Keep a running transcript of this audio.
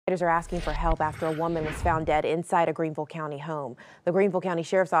Are asking for help after a woman was found dead inside a Greenville County home. The Greenville County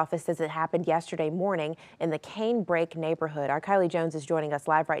Sheriff's Office says it happened yesterday morning in the Canebrake neighborhood. Our Kylie Jones is joining us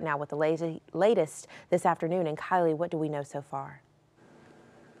live right now with the latest this afternoon. And Kylie, what do we know so far?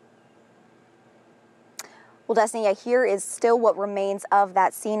 Well, Destiny, here is still what remains of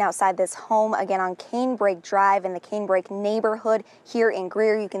that scene outside this home, again on Canebrake Drive in the Canebrake neighborhood here in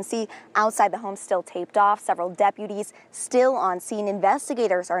Greer. You can see outside the home still taped off, several deputies still on scene.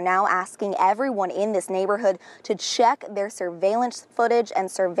 Investigators are now asking everyone in this neighborhood to check their surveillance footage and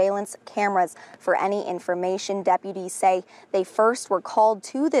surveillance cameras for any information. Deputies say they first were called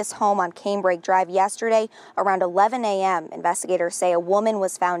to this home on Canebrake Drive yesterday around 11 a.m. Investigators say a woman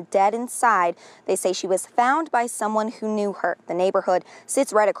was found dead inside. They say she was found by someone who knew her. The neighborhood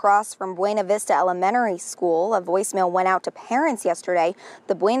sits right across from Buena Vista Elementary School. A voicemail went out to parents yesterday.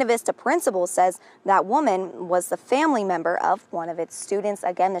 The Buena Vista principal says that woman was the family member of one of its students.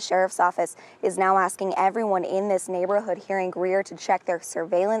 Again, the sheriff's office is now asking everyone in this neighborhood here in Greer to check their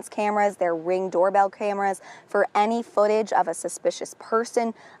surveillance cameras, their Ring doorbell cameras for any footage of a suspicious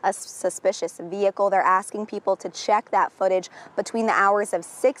person, a suspicious vehicle. They're asking people to check that footage between the hours of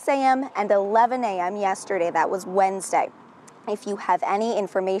 6 a.m. and 11 a.m. yesterday. That was Wednesday. If you have any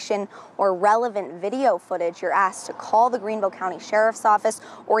information or relevant video footage, you're asked to call the Greenville County Sheriff's Office,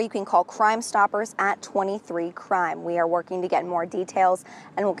 or you can call Crime Stoppers at 23 Crime. We are working to get more details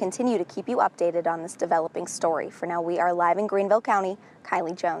and will continue to keep you updated on this developing story. For now, we are live in Greenville County.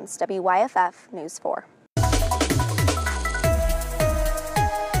 Kylie Jones, WYFF News 4.